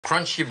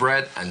crunchy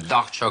bread, and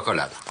dark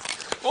chocolate.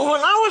 Well,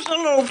 when I was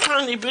a little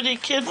tiny bitty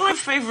kid, my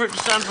favorite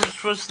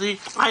sandwich was the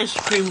ice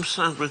cream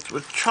sandwich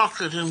with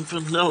chocolate and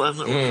vanilla.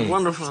 That was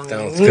wonderful.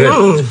 Sounds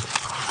good.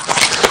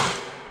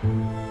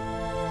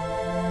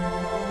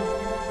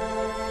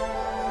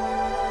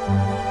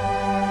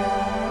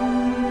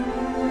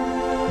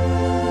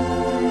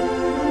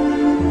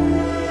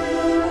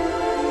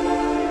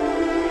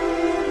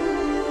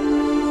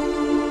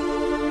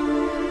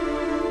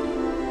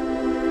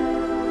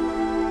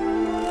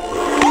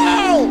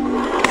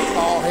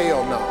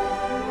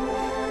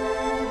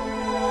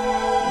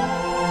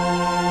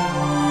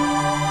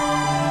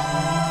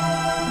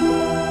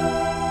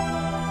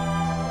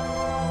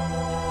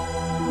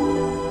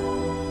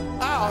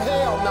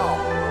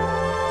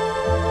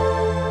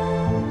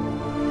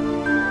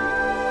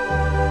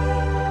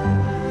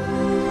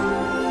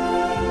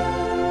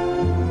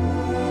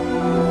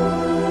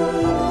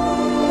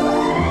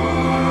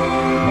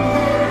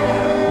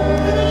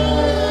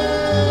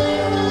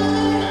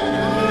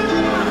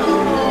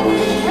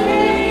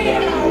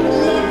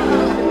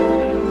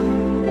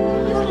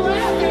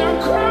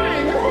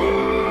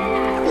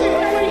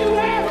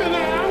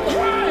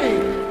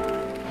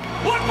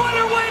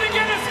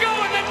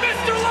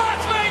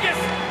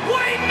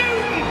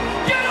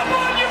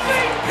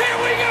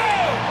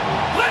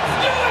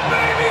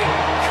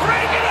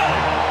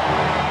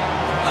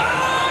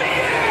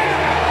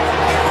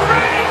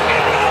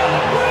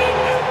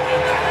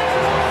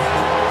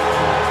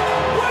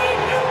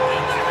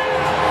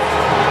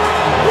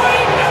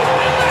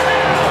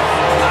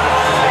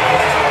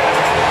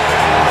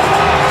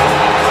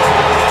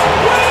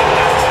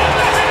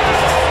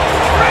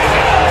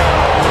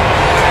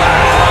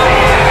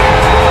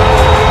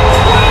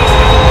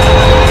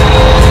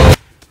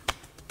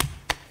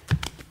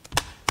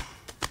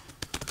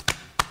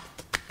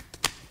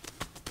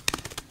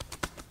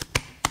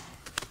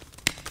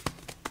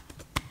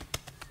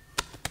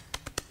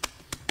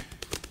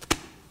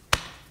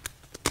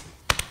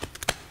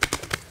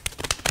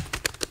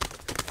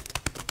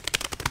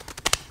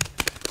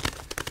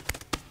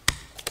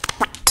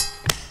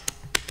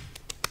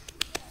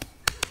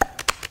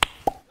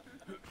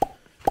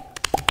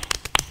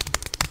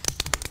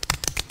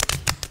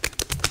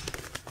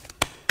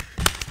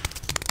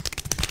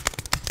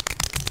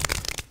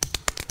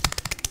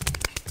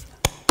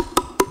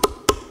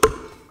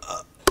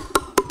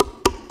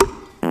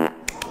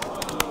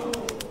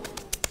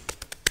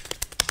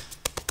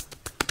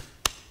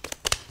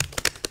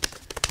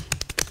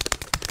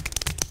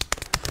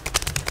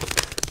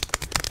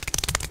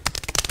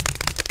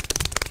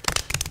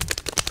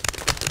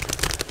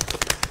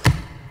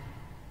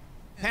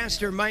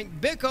 Pastor Mike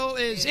Bickle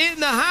is in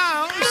the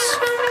house.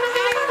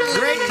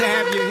 Great to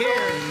have you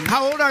here.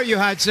 How old are you,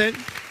 Hudson?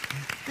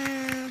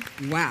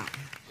 Wow.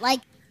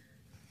 Like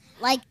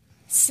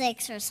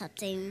 6 or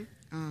something.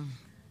 Oh.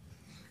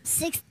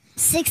 Six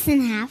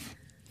and a half.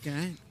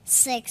 Good.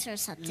 6 or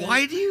something.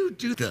 Why do you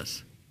do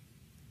this?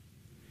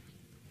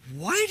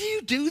 Why do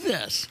you do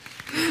this?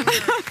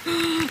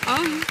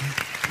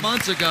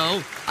 Months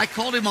ago, I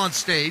called him on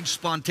stage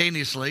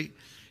spontaneously.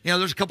 You know,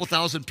 there's a couple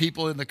thousand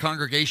people in the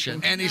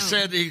congregation. And he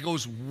said, he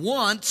goes,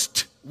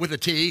 once with a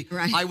T.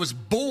 Right. I was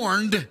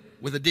borned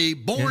with a D.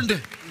 Borned. Yeah.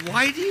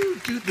 Why do you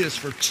do this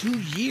for 2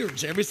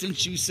 years? Ever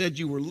since you said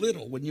you were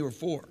little when you were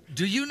 4.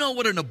 Do you know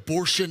what an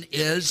abortion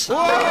is? Whoa!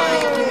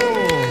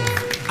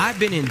 I've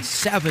been in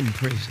 7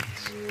 prisons.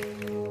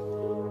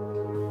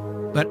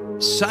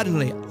 But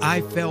suddenly I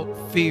felt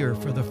fear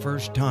for the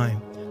first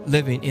time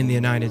living in the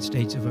United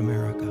States of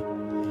America.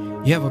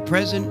 You have a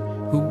president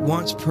who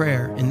wants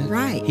prayer. And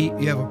right.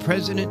 You have a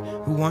president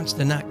who wants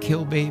to not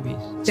kill babies.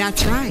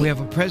 That's right. We have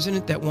a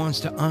president that wants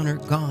to honor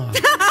God.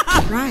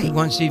 Right. He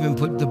wants to even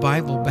put the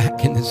Bible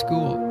back in the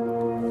school.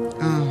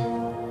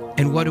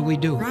 And what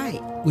do? Right.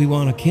 We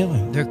want to kill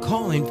him. They're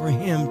calling for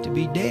him to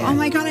be dead. Oh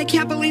my God, I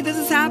can't believe this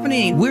is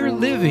happening. We're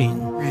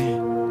living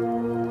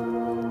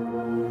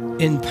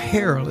in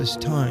perilous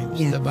times,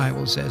 the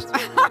Bible says.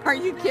 Are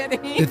you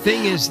kidding? The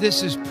thing is,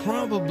 this is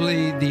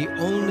probably the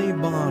only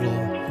bottle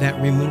that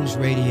removes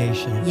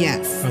radiation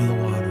from the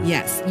water.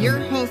 Yes. Your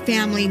whole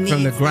family needs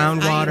from the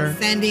groundwater.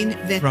 Sending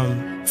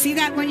the see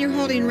that one you're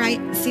holding right.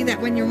 See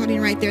that one you're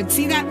holding right there.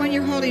 See that one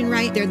you're holding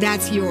right there.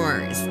 That's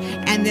yours.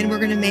 And then we're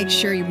going to make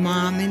sure your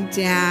mom and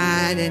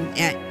dad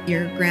and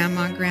your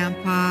grandma and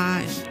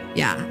grandpa.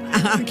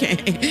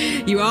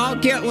 Okay. You all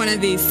get one of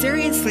these.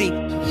 Seriously. In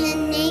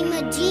the name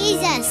of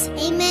Jesus.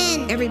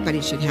 Amen. Everybody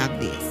should have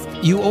these.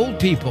 You old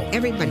people.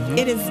 Everybody.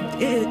 It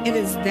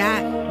is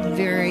that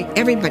very.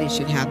 Everybody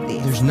should have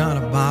these. There's not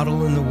a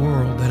bottle in the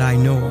world that I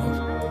know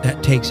of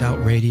that takes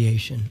out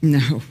radiation.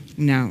 No.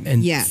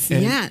 And, yes.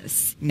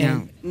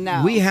 No.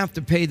 We have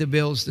to pay the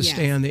bills to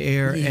stay on the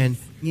air, and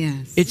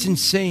it's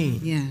insane.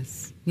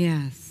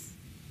 Yes.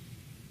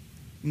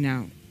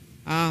 No.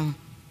 Oh.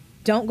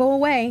 Don't go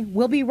away.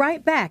 We'll be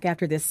right back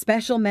after this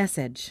special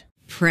message.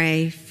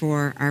 Pray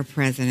for our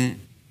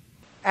president.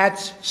 At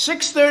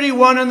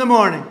 6:31 in the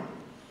morning.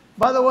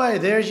 By the way,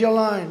 there's your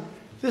line.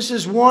 This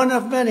is one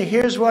of many.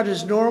 Here's what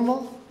is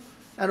normal,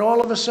 And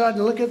all of a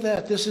sudden, look at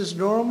that. This is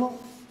normal.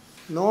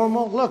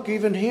 Normal. Look,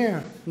 even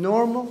here.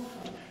 Normal.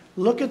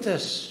 Look at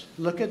this.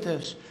 Look at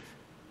this.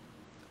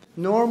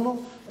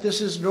 Normal. This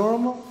is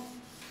normal.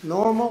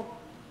 Normal.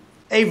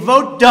 A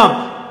vote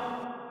dump.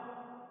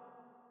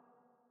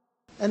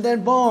 And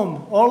then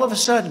boom, all of a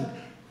sudden,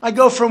 I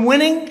go from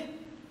winning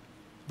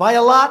by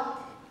a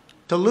lot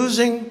to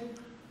losing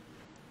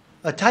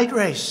a tight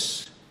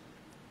race.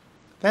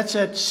 That's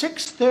at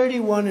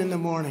 6:31 in the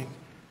morning.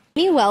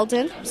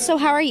 Weldon. So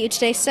how are you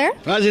today, sir?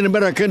 If I was any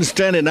better, I couldn't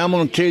stand it. And I'm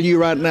going to tell you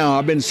right now,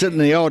 I've been sitting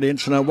in the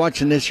audience and I'm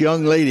watching this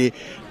young lady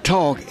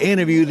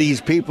interview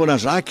these people, and I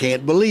said, I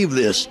can't believe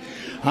this.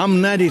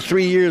 I'm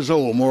 93 years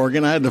old,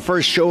 Morgan. I had the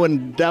first show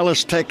in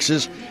Dallas,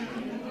 Texas.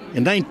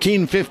 In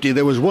 1950,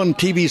 there was one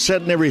TV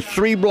set in every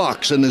 3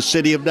 blocks in the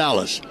city of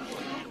Dallas.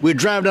 We'd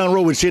drive down the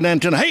road, we'd see an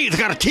antenna. Hey, it's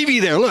got a TV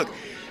there, look.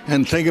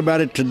 And think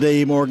about it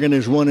today, Morgan,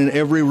 there's one in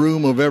every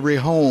room of every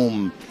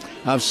home.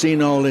 I've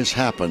seen all this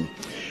happen.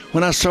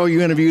 When I saw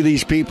you interview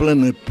these people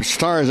and the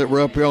stars that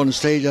were up here on the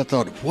stage, I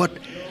thought, what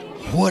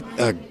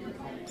a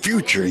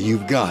future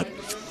you've got.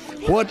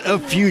 What a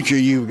future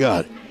you've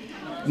got.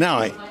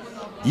 Now,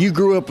 you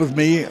grew up with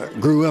me,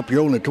 you're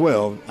only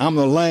 12. I'm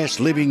the last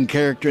living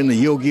character in the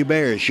Yogi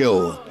Bear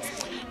show.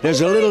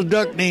 There's a little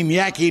duck named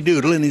Yacky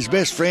Doodle, and his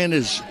best friend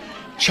is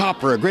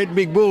Chopper, a great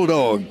big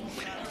bulldog.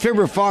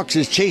 Fibber Fox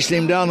is chasing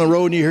him down the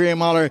road, and you hear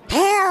him holler,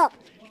 "Help!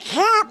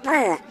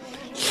 Chopper!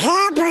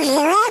 Chopper's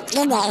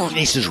after me!" And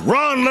he says,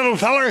 "Run, little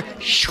feller!"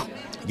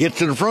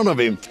 Gets in front of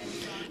him.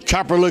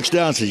 Chopper looks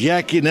down and says,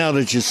 "Yacky, now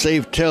that you're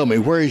safe, tell me,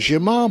 where's your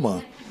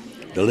mama?"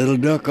 The little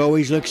duck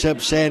always looks up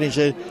sad and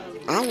says,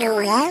 "I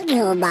don't have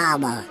no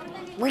mama.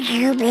 Would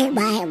you be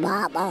my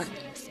mama?"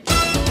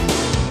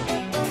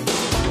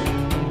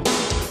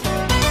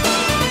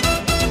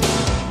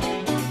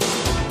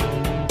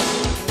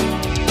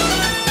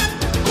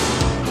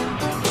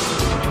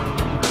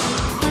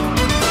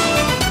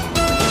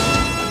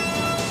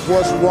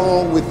 What's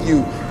wrong with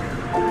you?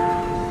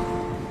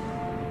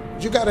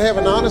 You got to have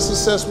an honest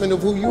assessment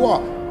of who you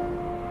are.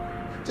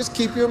 Just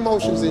keep your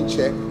emotions in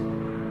check.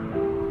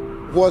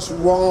 What's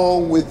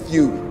wrong with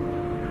you?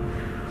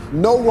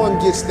 No one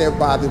gets there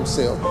by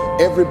themselves.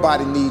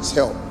 Everybody needs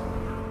help.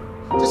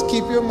 Just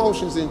keep your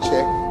emotions in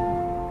check.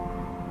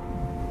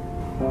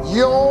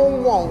 You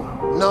don't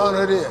want none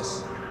of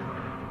this.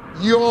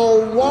 You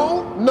don't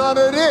want none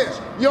of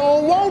this. You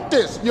don't want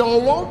this. You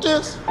don't want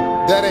this.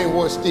 That ain't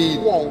what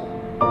Steve wants.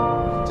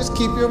 Just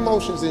keep your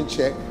emotions in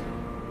check.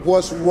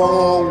 What's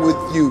wrong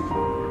with you?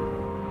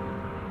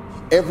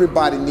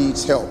 Everybody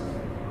needs help.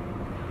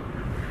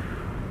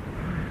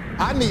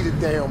 I need a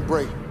damn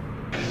break.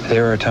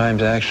 There are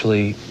times,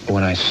 actually,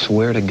 when I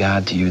swear to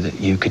God to you that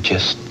you could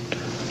just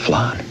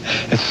fly.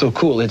 It's so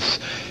cool. It's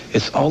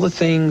all the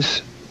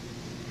things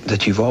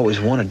that you've always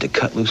wanted to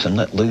cut loose and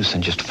let loose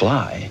and just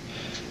fly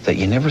that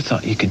you never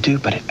thought you could do,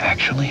 but it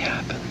actually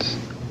happens.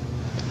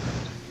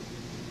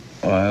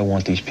 I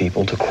want these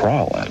people to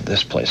crawl out of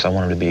this place. I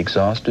want them to be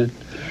exhausted,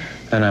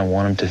 and I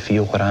want them to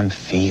feel what I'm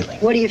feeling.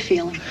 What are you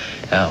feeling?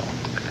 Now,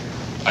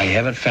 I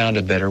haven't found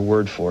a better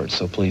word for it,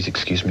 so please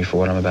excuse me for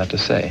what I'm about to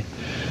say.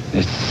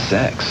 It's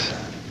sex.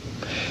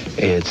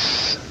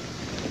 It's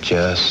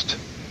just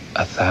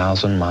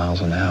 1,000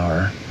 miles an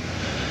hour.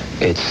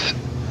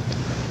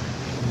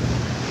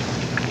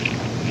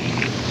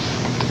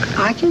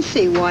 I can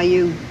see why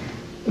you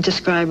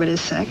describe it as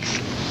sex.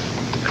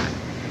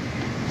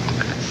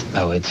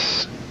 Oh, it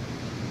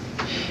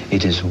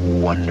is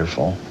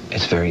wonderful.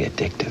 It's very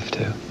addictive,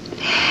 too.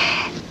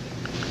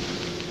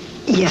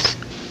 Yes.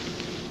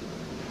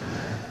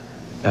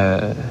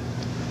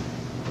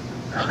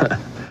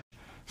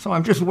 So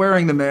I'm just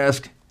wearing the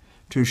mask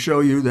to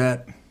show you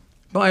that,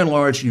 by and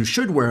large, you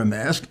should wear a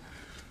mask,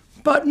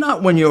 but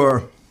not when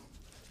you're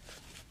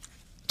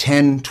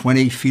 10,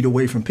 20 feet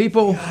away from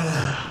people.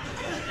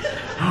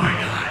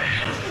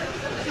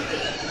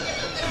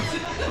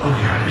 Oh,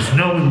 God, there's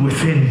no one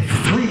within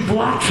 3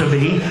 blocks of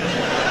me,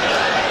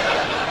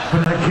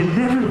 but I can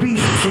never be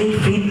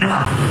safe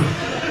enough.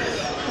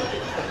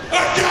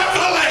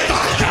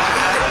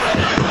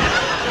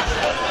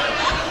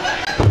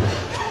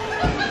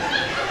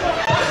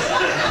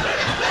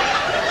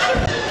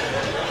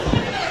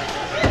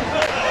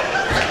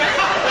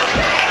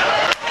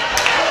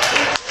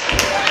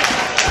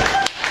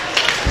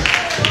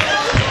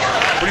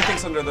 What do you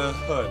think's under the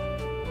hood?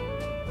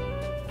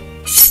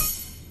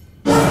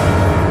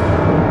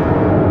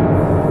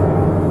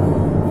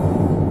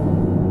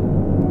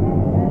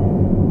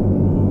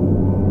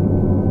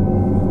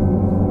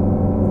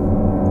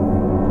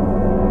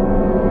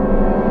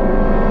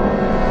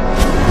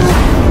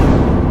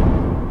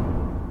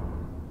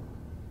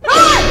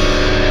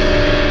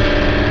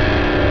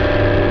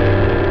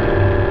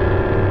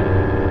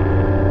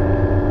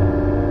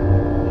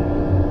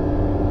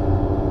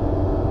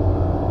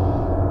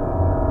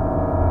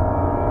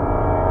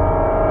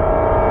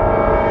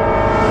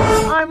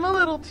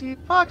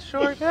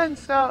 Short and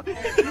stout. Hi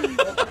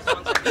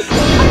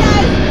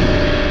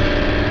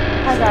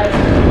guys.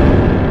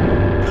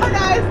 Hi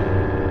guys.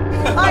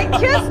 My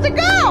kiss to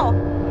go.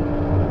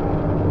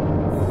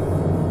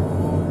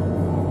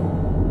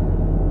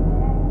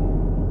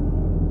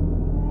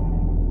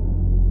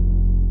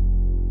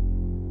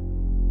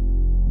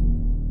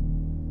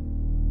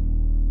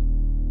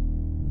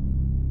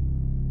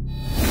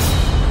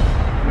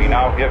 We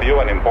now give you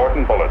an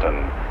important bulletin.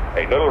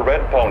 A little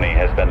red pony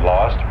has been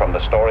lost from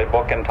the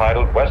storybook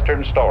entitled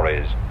Western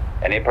Stories.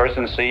 Any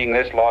person seeing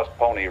this lost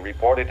pony,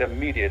 report it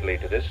immediately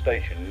to this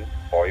station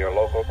or your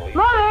local police.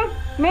 Mother,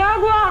 may I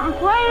go out and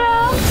play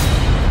now?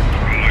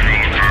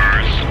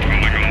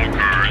 Calling all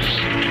cars.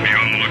 Be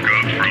on the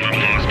lookout for a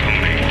little lost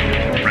pony.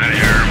 Red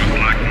hair with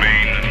black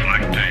mane and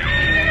black tail.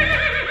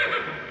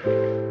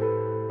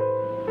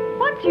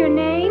 What's your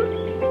name?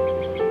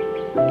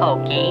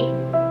 Pokey.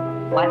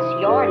 What's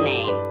your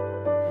name?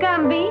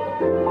 Gumby.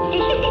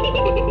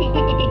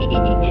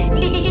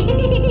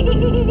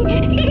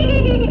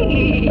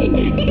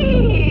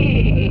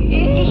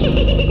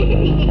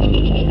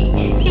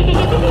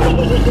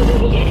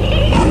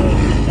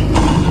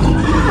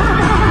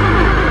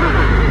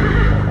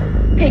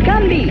 Hey,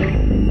 Gumby!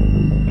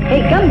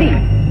 Hey, Gumby!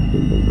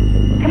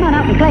 Come on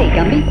out and play,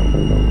 Gumby.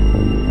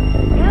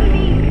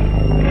 Gumby.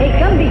 Hey,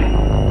 Gumby!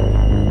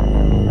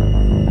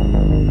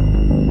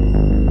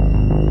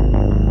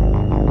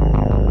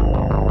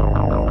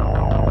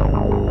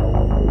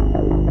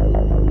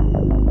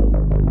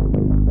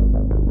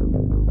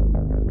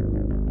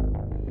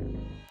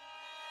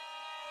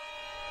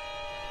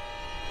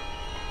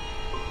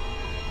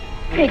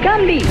 Hey,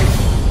 Gumby!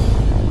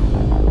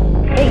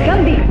 Hey,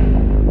 Gumby!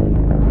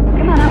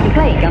 Come on out and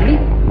play, Gumby.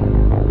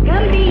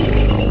 Gumby.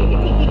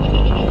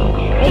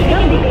 Hey,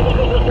 Gumby!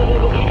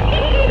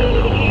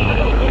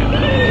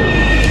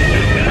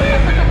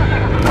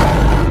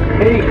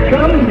 Hey,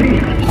 Gumby!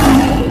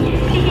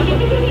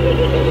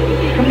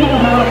 Come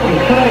on out and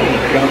play,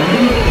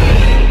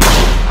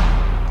 Gumby.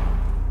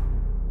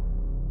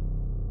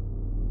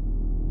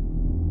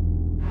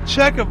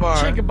 Checker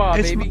bar. Checker bar,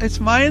 it's, baby. it's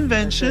my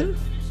invention.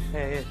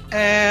 Hey,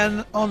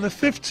 And on the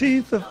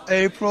 15th of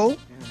April,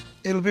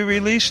 it'll be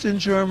released in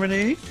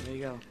Germany. there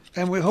you go.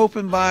 And we're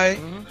hoping by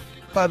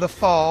the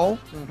fall,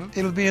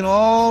 it'll be in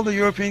all the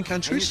European And you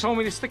countries. told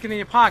me to stick it in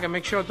your pocket,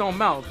 make sure it don't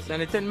melt,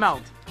 and it didn't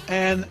melt.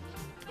 And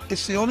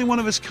it's the only one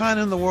of its kind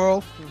in the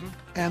world.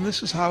 And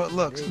this is how it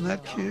looks. Isn't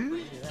that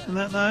cute? Isn't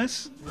that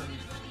nice?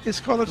 It's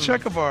called a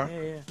checker bar.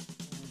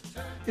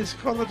 It's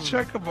called a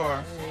checker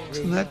bar.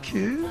 Isn't that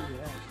cute?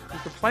 You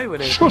can play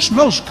with it. Sure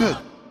smells good.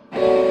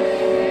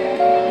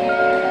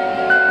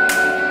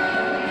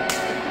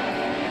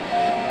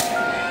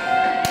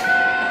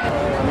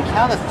 On the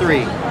count of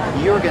three,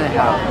 you're going to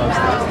have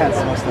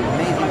the most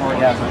amazing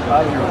orgasm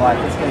of your life.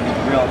 It's going to be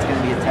real. It's going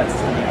to be intense.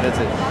 It's going to be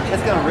vivid.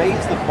 It's going to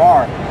raise the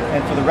bar.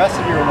 And for the rest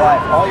of your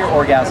life, all your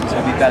orgasms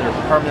will be better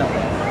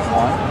permanently.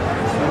 1,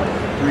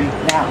 2, 3,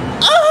 now.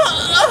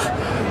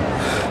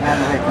 And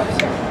the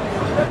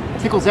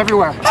hiccups. Tickles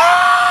everywhere.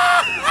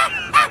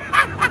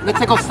 The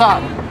tickles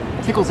stop.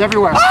 Tickles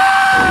everywhere. 1,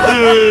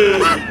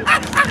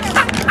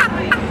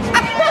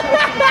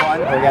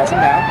 orgasm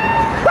now.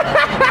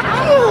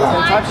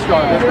 10 times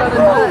stronger.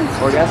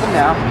 Orgasm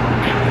now.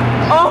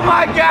 Oh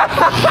my God!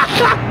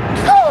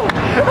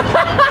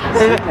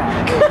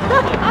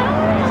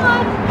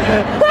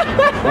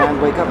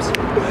 And wake up.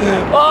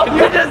 Oh,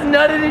 you just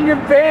nutted in your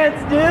pants,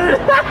 dude!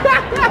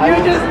 You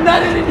just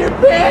nutted in your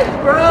pants,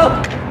 bro!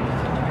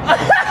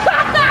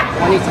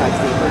 20 times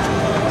deeper.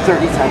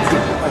 30 times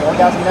deeper. An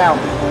orgasm now.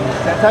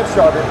 10 times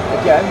stronger.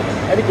 Again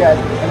and again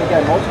and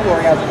again. Multiple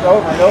orgasms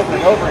over and over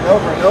and over and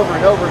over and over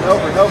and over and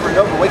over and over and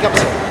over. Wake up.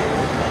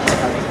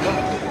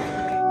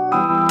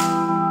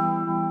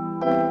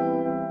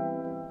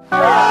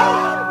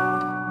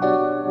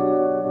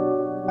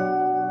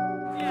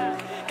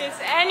 It's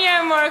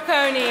Ennio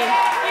Morricone.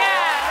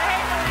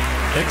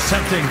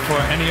 Accepting for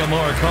Ennio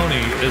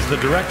Morricone is the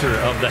director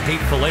of The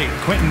Hateful Eight,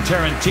 Quentin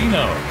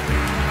Tarantino.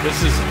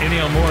 This is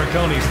Ennio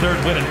Morricone's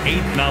third win and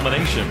 8th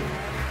nomination.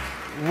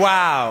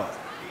 Wow,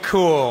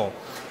 cool.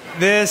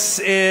 This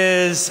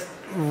is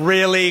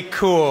really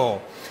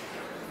cool.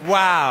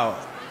 Wow.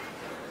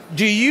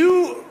 Do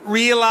you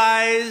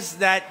realize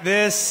that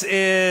this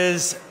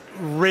is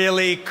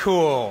really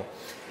cool?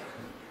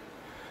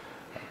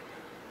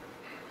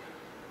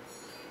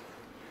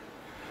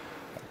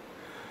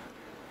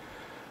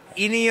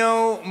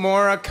 Ennio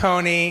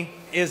Morricone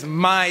is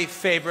my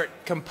favorite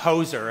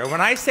composer. And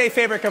when I say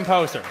favorite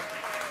composer,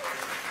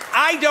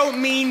 I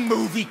don't mean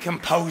movie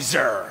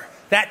composer.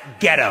 That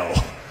ghetto.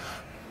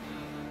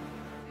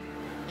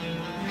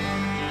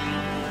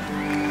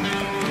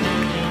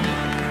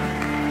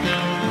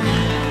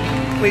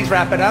 Please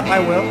wrap it up, I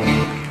will.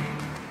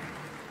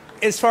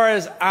 As far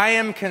as I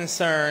am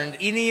concerned,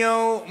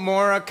 Ennio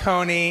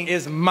Morricone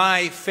is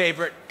my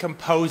favorite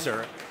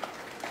composer.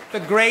 The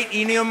great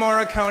Ennio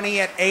Morricone,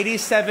 at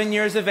 87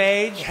 years of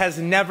age, has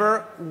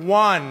never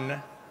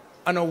won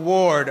an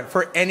award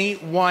for any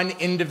one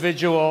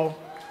individual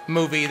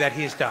movie that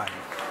he's done.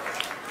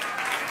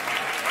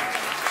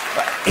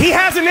 He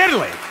has in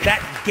Italy,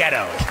 that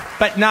ghetto.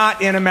 but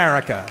not in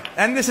America.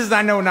 And this is,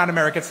 I know, not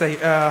America, it's the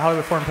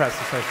Hollywood Foreign Press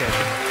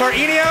Association. For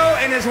Ennio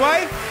and his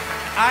wife,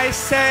 I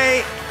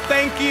say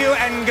thank you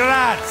and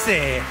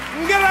grazie.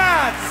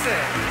 Grazie.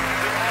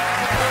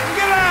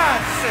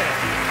 Grazie.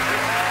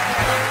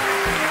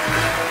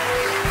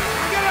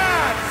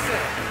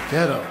 Grazie.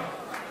 Ghetto.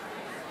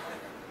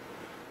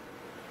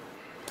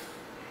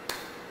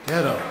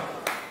 Ghetto.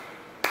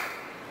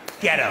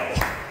 Ghetto.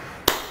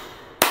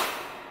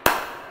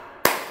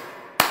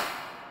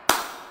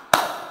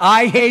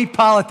 I hate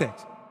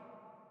politics.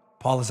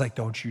 Paula's like,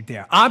 don't you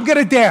dare. I'm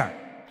gonna dare.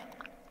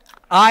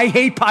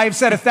 I've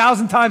said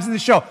 1,000 times in the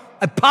show,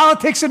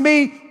 politics and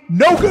me,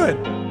 no good.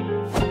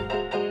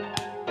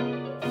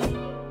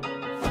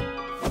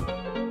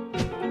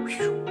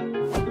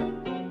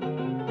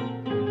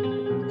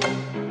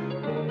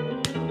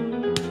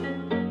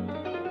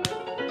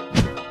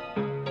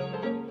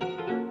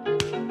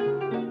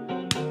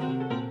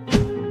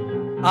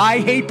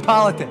 I hate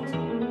politics.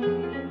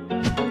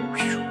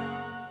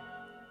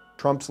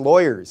 Trump's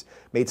lawyers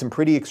made some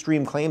pretty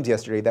extreme claims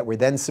yesterday that were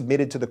then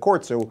submitted to the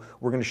court, so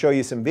we're going to show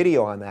you some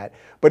video on that.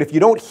 But if you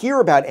don't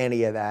hear about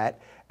any of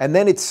that, and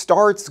then it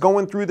starts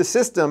going through the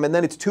system, and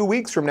then it's 2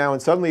 weeks from now,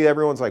 and suddenly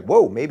everyone's like,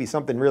 whoa, maybe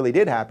something really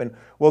did happen,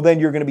 well, then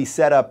you're going to be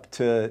set up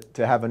to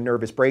have a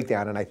nervous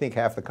breakdown, and I think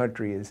half the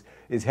country is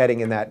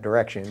heading in that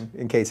direction,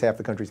 in case half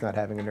the country's not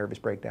having a nervous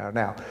breakdown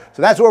now.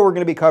 So that's what we're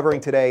going to be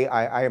covering today.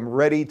 I am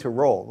ready to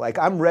roll. Like,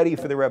 I'm ready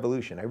for the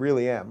revolution. I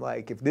really am.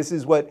 Like, if this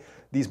is what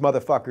these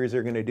motherfuckers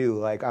are going to do,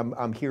 like,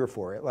 I'm here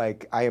for it.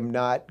 Like, I am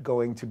not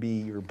going to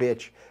be your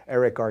bitch,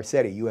 Eric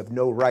Garcetti. You have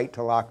no right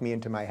to lock me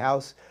into my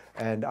house,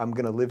 and I'm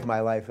going to live my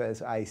life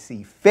as I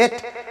see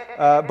fit.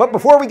 But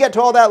before we get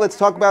to all that, let's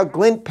talk about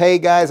Glint Pay,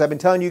 guys. I've been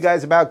telling you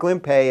guys about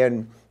Glint Pay,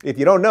 and if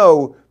you don't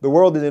know, the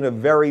world is in a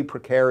very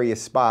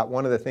precarious spot.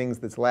 One of the things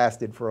that's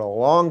lasted for a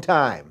long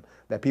time,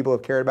 that people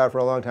have cared about for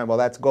a long time, well,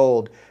 that's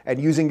gold.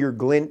 And using your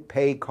Glint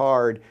Pay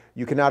card,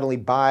 you can not only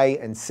buy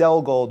and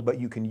sell gold, but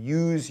you can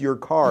use your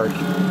card.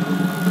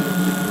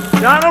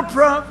 Donald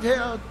Trump,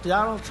 yeah,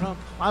 Donald Trump.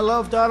 I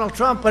love Donald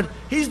Trump, but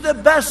he's the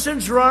best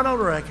since Ronald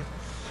Reagan.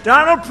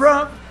 Donald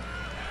Trump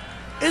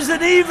is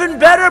an even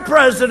better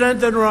president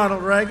than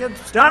Ronald Reagan.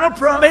 Donald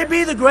Trump may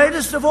be the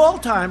greatest of all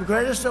time,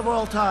 greatest of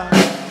all time.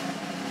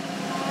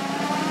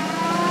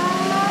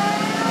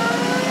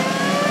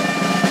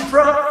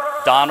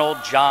 Donald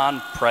John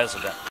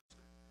President.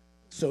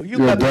 So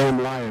You're a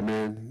damn liar,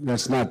 man.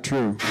 That's not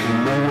true.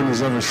 And no one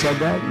has ever said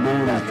that. No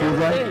one has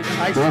proved that.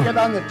 I see it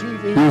on the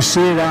TV. You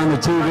see it on the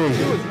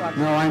TV.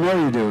 No, I know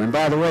you do. And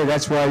by the way,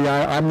 that's why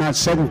I'm not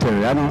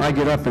sedentary. I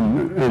get up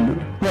and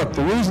look.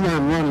 The reason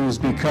I'm running is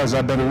because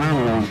I've been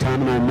around a long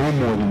time and I know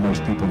more than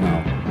most people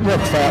know. Look,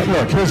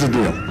 here's the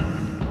deal.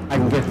 I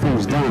can get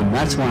things done.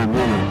 That's why I'm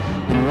running.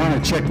 And you want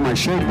to check my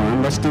shape,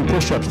 man? Let's do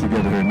push-ups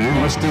together here,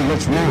 man. Let's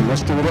run.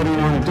 Let's do whatever you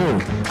want to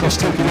do. Let's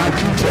take an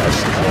IQ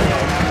test.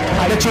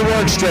 Get your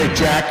words straight,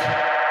 Jack.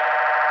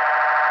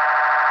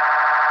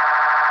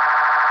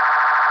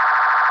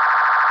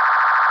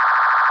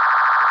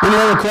 Any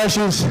other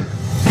questions?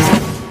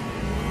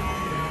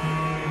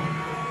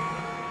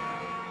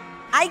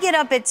 I get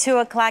up at 2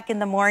 o'clock in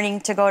the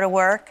morning to go to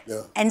work,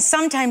 and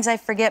sometimes I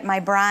forget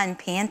my bra and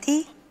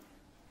panty.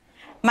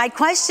 My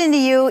question to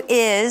you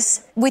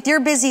is, with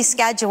your busy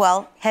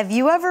schedule, have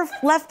you ever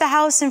left the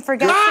house and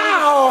forgot?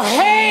 No,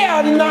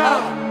 hell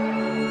no!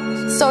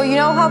 So you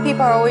know how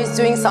people are always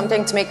doing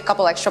something to make a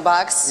couple extra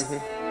bucks?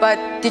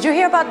 But did you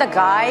hear about the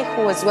guy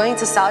who was willing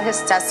to sell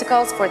his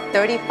testicles for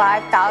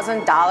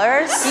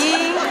 $35,000?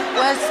 He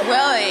was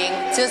willing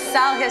to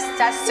sell his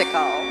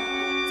testicle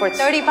for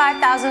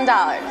 $35,000.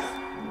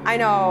 I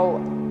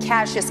know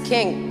cash is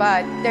king,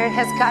 but there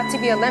has got to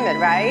be a limit,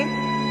 right?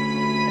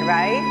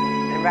 Right?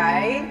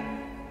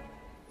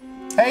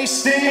 Hey,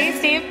 Steve. Hey,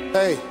 Steve.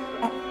 Hey.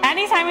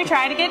 Anytime we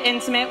try to get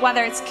intimate,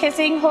 whether it's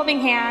kissing,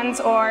 holding hands,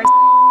 or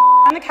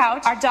on the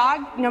couch, our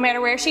dog, no matter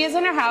where she is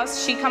in her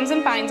house, she comes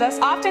and finds us.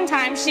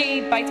 Oftentimes,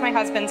 she bites my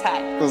husband's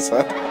head. This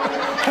head.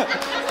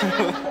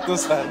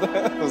 This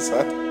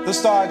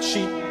dog,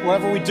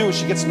 whatever we do,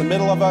 she gets in the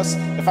middle of us.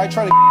 If I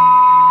try to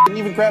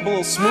even grab a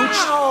little smooch.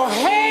 Oh,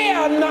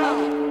 hell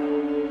no!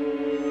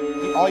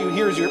 All you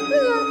hear is your.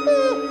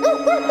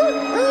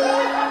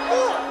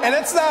 And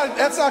that's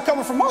not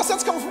coming from us,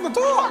 that's coming from the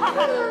dog.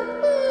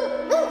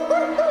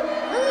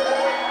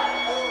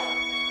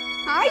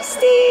 Hi,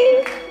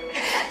 Steve.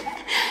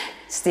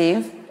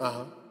 Steve?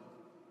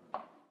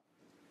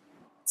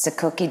 It's a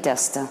cookie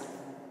duster.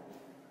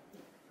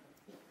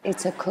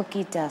 It's a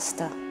cookie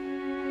duster.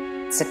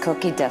 It's a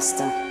cookie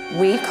duster.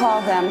 We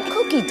call them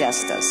cookie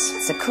dusters.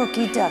 It's a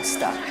cookie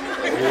duster. Can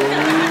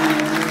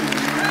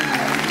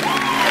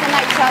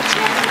I touch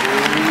it?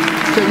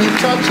 Can you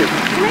touch it?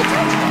 Can I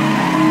touch it?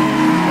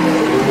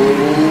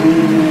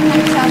 Can I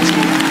touch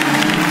it?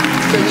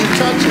 Can you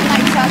touch it? Can I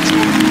touch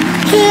it?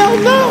 Hell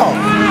no!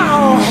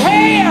 Oh,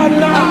 hell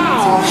no!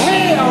 Oh,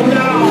 hell no!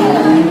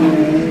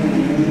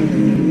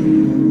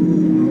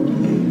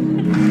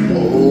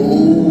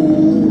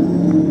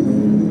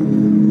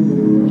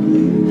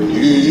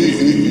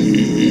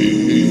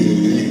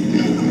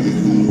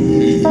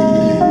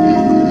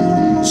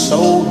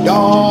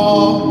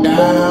 walk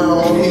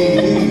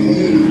downhill.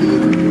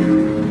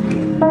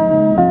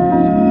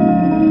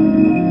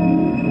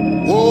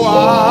 Oh,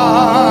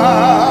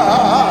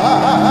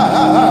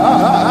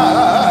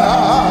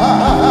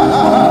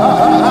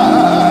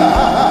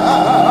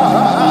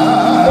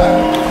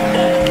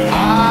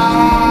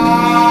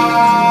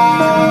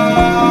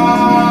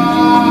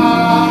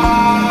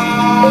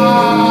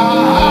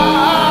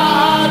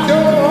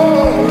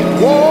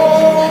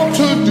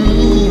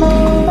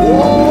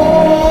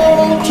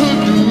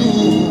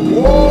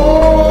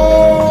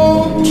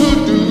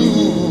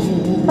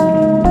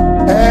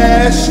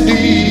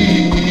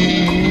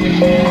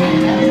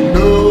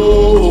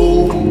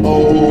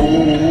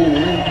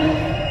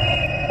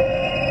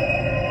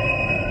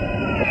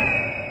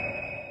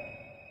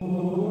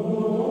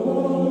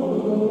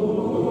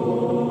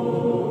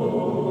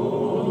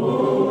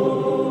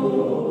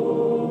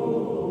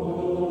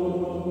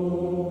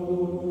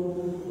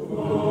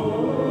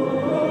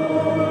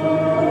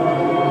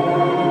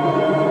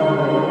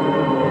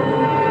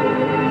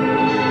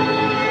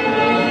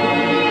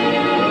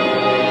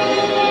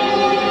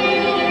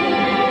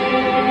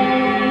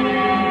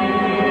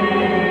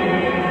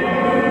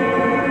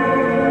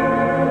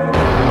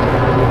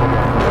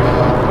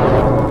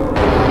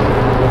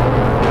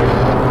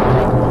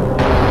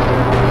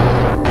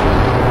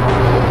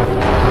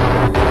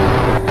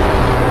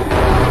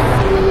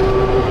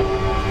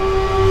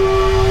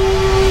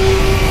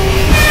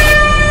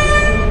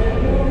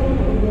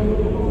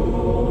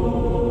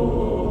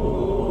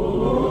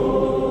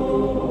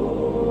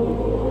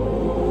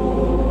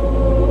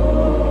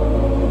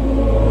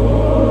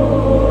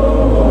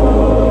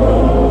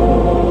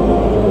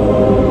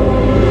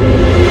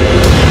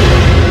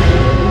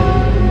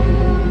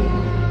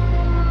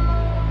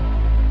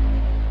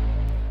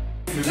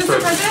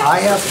 I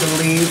have to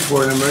leave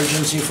for an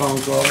emergency phone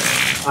call.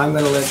 I'm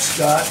going to let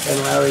Scott and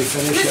Larry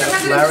finish up.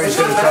 Larry's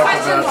going to talk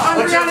about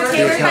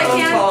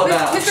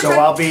So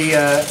I'll be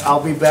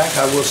back.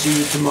 I will see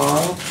you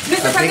tomorrow.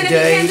 Mr.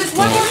 President, just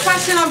one more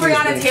question on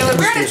Breonna Taylor.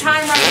 We're at a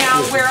time right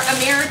now where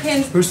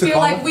Americans feel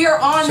like we are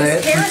on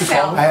this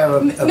carousel. I have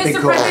a big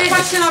Mr. call. President,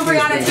 question on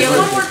Breonna Taylor.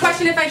 One more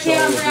question, if I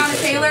can, on Breonna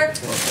Taylor.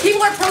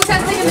 People are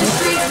protesting in the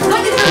streets.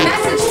 What is the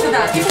message to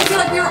them? People feel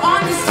like we are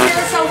on this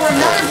carousel where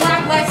another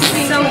black life is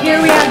being So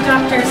here we have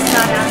Dr.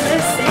 Scott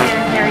Atlas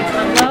and Harry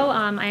Combo.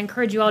 I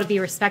encourage you all to be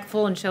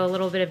respectful and show a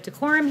little bit of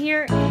decorum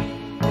here.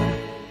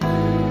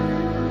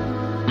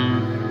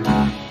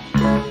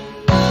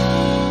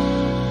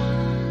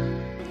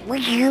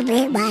 Will you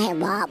be my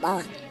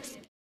mama?